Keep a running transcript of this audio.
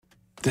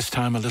This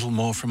time a little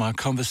more from our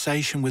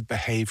conversation with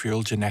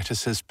behavioural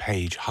geneticist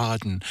Paige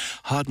Harden.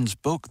 Harden's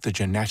book, The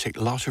Genetic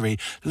Lottery,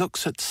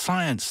 looks at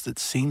science that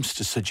seems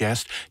to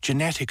suggest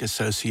genetic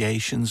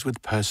associations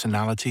with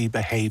personality,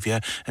 behaviour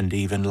and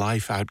even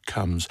life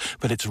outcomes.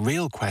 But its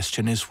real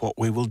question is what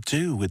we will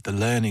do with the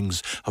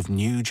learnings of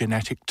new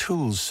genetic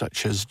tools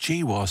such as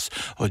GWAS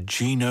or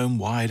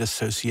genome-wide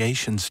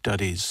association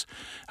studies.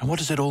 And what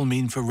does it all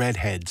mean for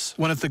redheads?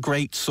 One of the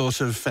great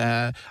sort of,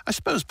 I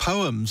suppose,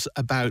 poems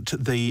about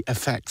the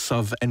effects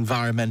of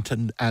environment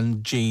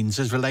and genes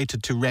is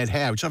related to red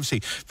hair, which is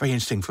obviously very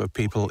interesting for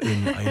people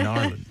in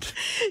Ireland.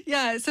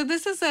 Yeah, so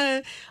this is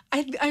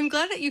I'm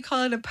glad that you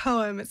call it a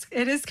poem.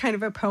 It is kind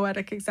of a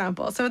poetic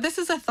example. So this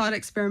is a thought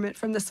experiment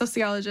from the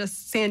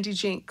sociologist Sandy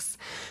Jinks,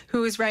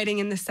 who was writing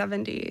in the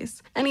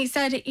 70s. And he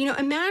said,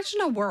 imagine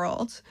a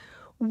world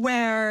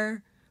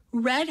where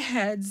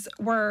redheads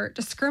were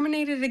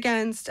discriminated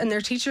against and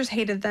their teachers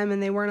hated them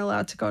and they weren't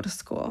allowed to go to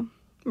school,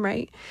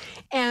 right?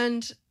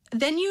 And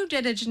then you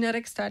did a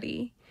genetic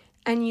study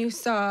and you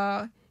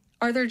saw,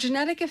 are there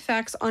genetic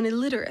effects on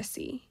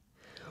illiteracy?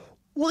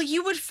 Well,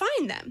 you would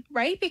find them,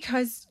 right?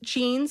 Because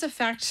genes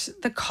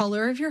affect the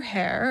color of your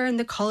hair, and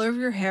the color of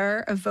your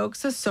hair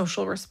evokes a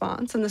social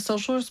response, and the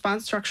social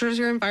response structures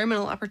your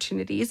environmental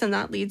opportunities, and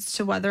that leads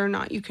to whether or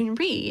not you can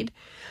read.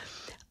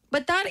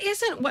 But that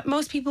isn't what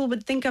most people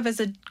would think of as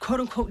a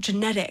quote-unquote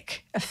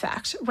genetic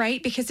effect,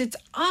 right? Because it's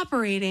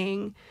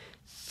operating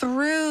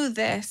through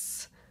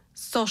this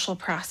social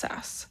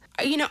process.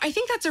 I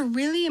think that's a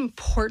really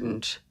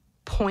important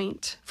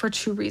point for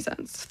three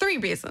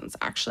reasons,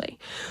 actually.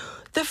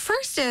 The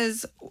first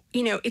is,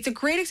 it's a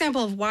great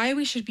example of why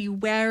we should be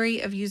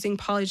wary of using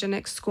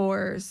polygenic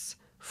scores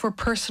for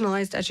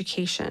personalized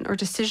education or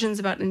decisions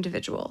about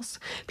individuals.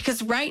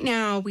 Because right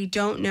now, we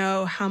don't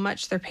know how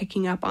much they're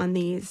picking up on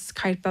these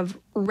type of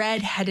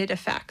red-headed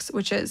effects,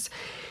 which is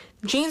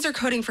genes are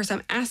coding for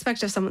some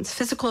aspect of someone's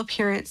physical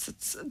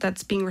appearance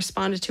that's being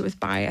responded to with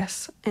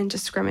bias and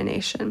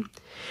discrimination.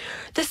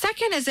 The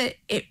second is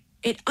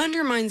it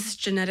undermines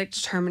genetic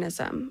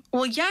determinism.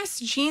 Well,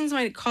 yes, genes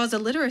might cause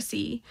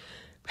illiteracy.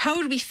 How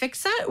would we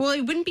fix that? Well,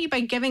 it wouldn't be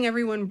by giving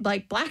everyone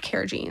like black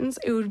hair genes.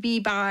 It would be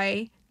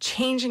by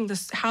changing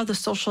how the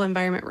social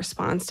environment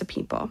responds to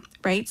people,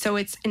 right? So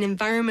it's an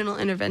environmental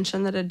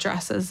intervention that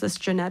addresses this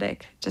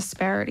genetic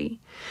disparity.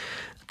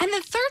 And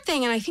the third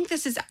thing, and I think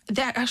this is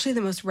actually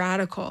the most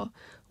radical,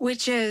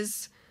 which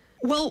is,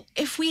 well,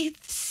 if we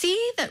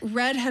see that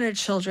redheaded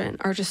children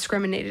are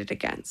discriminated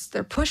against,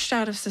 they're pushed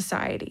out of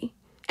society,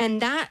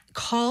 and that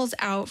calls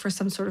out for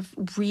some sort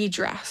of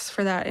redress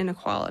for that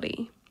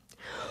inequality,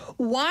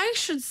 why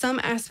should some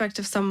aspect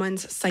of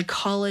someone's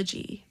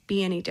psychology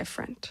be any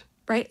different,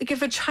 right? Like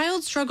if a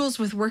child struggles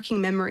with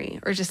working memory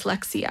or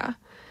dyslexia,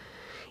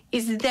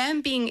 is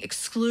them being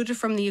excluded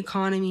from the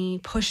economy,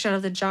 pushed out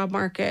of the job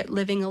market,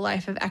 living a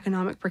life of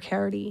economic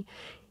precarity,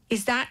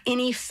 is that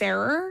any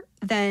fairer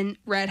than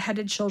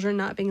redheaded children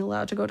not being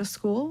allowed to go to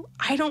school?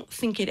 I don't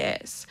think it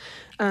is.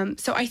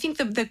 So I think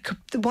the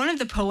one of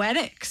the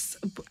poetics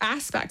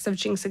aspects of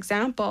Jink's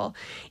example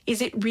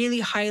is it really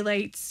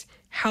highlights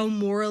how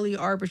morally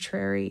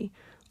arbitrary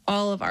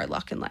all of our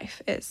luck in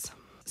life is.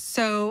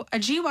 So a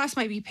GWAS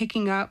might be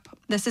picking up,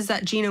 this is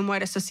that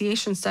genome-wide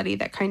association study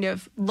that kind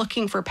of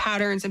looking for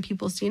patterns in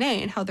people's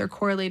DNA and how they're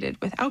correlated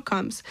with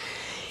outcomes.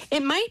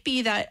 It might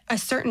be that a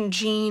certain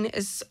gene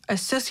is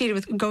associated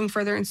with going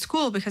further in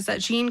school because that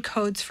gene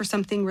codes for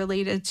something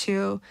related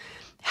to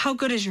how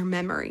good is your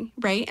memory,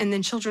 right? And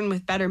then children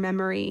with better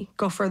memory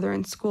go further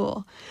in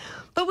school.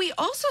 But we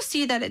also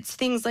see that it's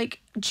things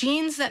like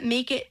genes that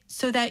make it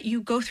so that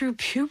you go through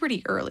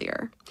puberty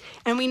earlier.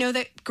 And we know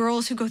that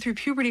girls who go through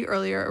puberty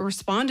earlier are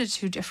responded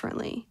to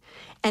differently,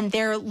 and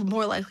they're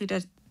more likely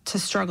to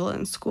struggle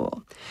in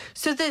school.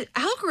 So the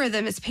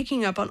algorithm is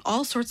picking up on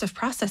all sorts of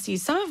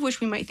processes, some of which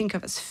we might think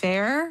of as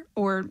fair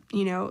or,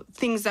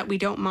 things that we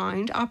don't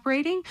mind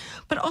operating,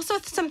 but also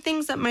some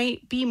things that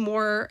might be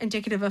more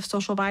indicative of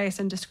social bias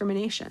and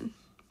discrimination.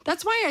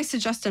 That's why I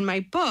suggest in my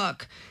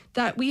book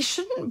that we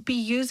shouldn't be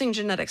using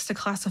genetics to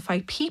classify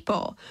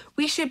people.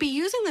 We should be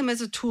using them as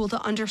a tool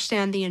to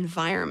understand the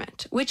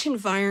environment, which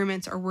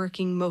environments are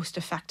working most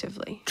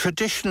effectively.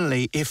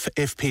 Traditionally,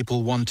 if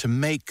people want to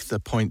make the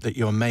point that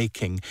you're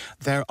making,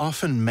 they're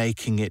often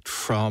making it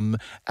from,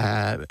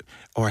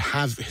 or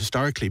have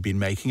historically been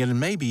making it, and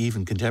maybe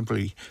even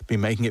contemporarily been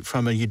making it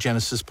from a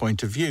eugenicist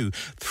point of view,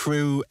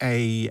 through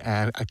a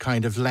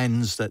kind of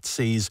lens that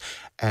sees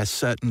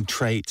certain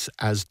traits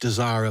as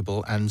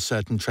desirable and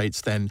certain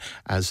traits then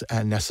as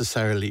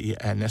necessary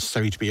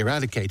to be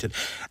eradicated.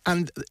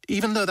 And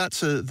even though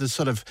that's the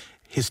sort of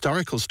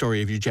historical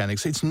story of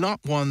eugenics, it's not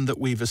one that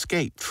we've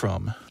escaped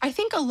from. I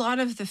think a lot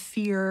of the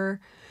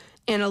fear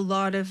and a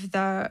lot of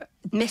the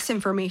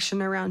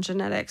misinformation around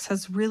genetics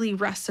has really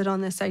rested on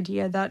this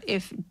idea that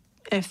if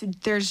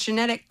there's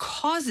genetic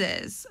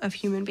causes of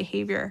human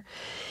behavior,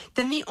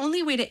 then the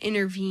only way to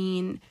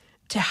intervene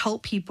to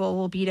help people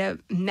will be to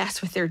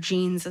mess with their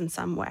genes in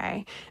some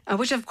way,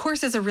 which of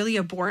course is a really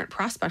abhorrent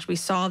prospect. We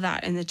saw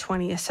that in the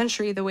 20th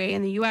century, the way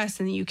in the US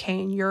and the UK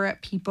and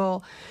Europe,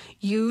 people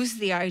use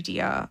the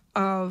idea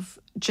of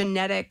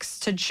genetics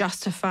to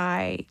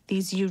justify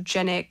these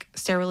eugenic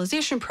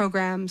sterilization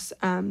programs,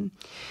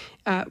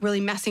 really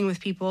messing with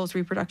people's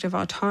reproductive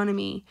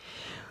autonomy.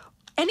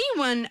 Any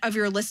one of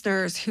your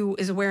listeners who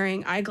is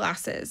wearing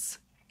eyeglasses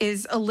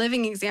is a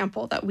living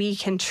example that we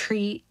can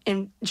treat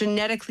in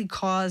genetically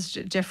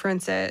caused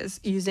differences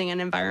using an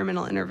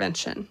environmental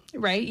intervention,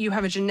 right? You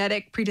have a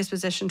genetic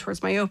predisposition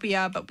towards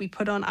myopia, but we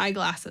put on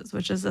eyeglasses,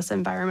 which is this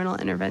environmental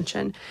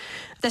intervention.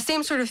 The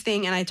same sort of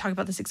thing, and I talk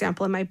about this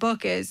example in my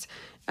book, is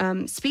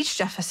speech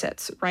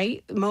deficits,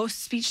 right?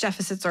 Most speech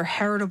deficits are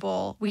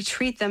heritable. We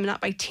treat them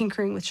not by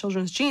tinkering with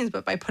children's genes,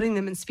 but by putting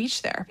them in speech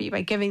therapy,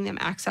 by giving them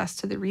access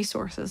to the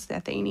resources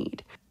that they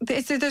need.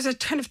 There's a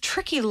kind of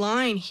tricky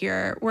line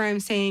here where I'm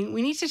saying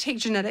we need to take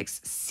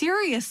genetics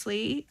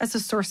seriously as a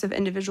source of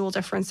individual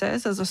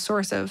differences, as a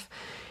source of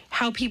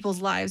how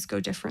people's lives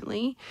go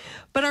differently.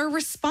 But our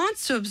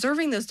response to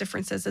observing those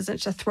differences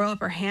isn't to throw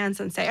up our hands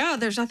and say, oh,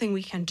 there's nothing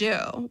we can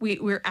do.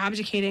 We're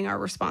abdicating our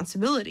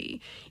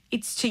responsibility.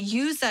 It's to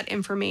use that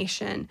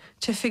information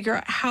to figure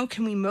out how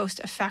can we most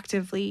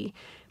effectively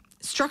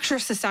structure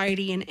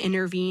society and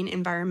intervene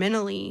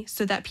environmentally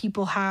so that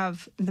people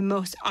have the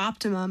most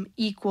optimum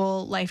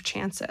equal life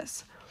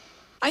chances.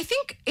 I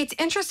think it's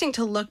interesting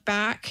to look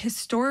back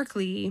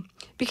historically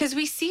because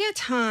we see a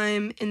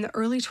time in the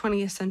early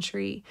 20th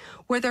century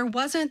where there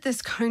wasn't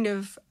this kind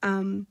of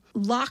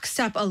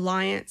lockstep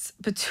alliance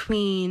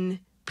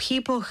between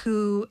people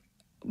who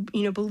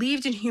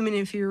believed in human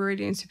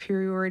inferiority and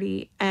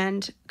superiority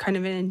and kind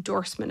of an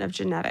endorsement of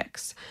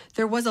genetics.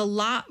 There was a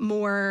lot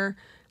more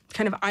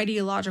kind of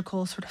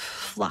ideological sort of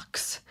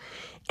flux.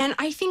 And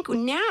I think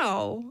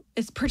now,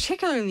 it's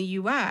particularly in the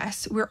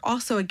US, we're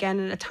also again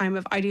in a time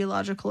of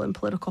ideological and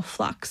political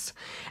flux.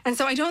 And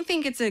so I don't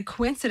think it's a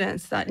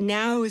coincidence that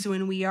now is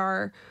when we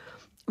are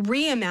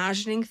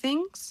reimagining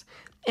things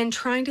and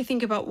trying to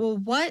think about, well,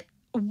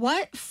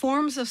 what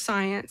forms of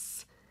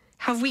science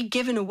have we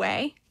given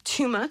away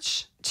too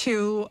much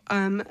to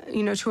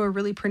a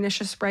really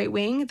pernicious right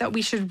wing that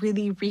we should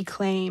really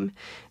reclaim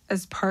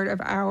as part of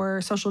our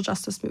social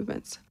justice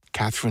movements?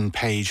 Prof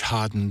Paige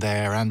Harden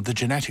there, and The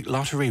Genetic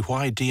Lottery,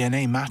 Why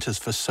DNA Matters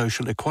for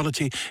Social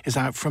Equality is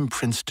out from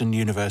Princeton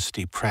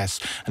University Press.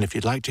 And if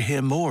you'd like to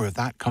hear more of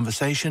that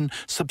conversation,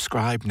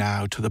 subscribe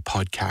now to the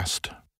podcast.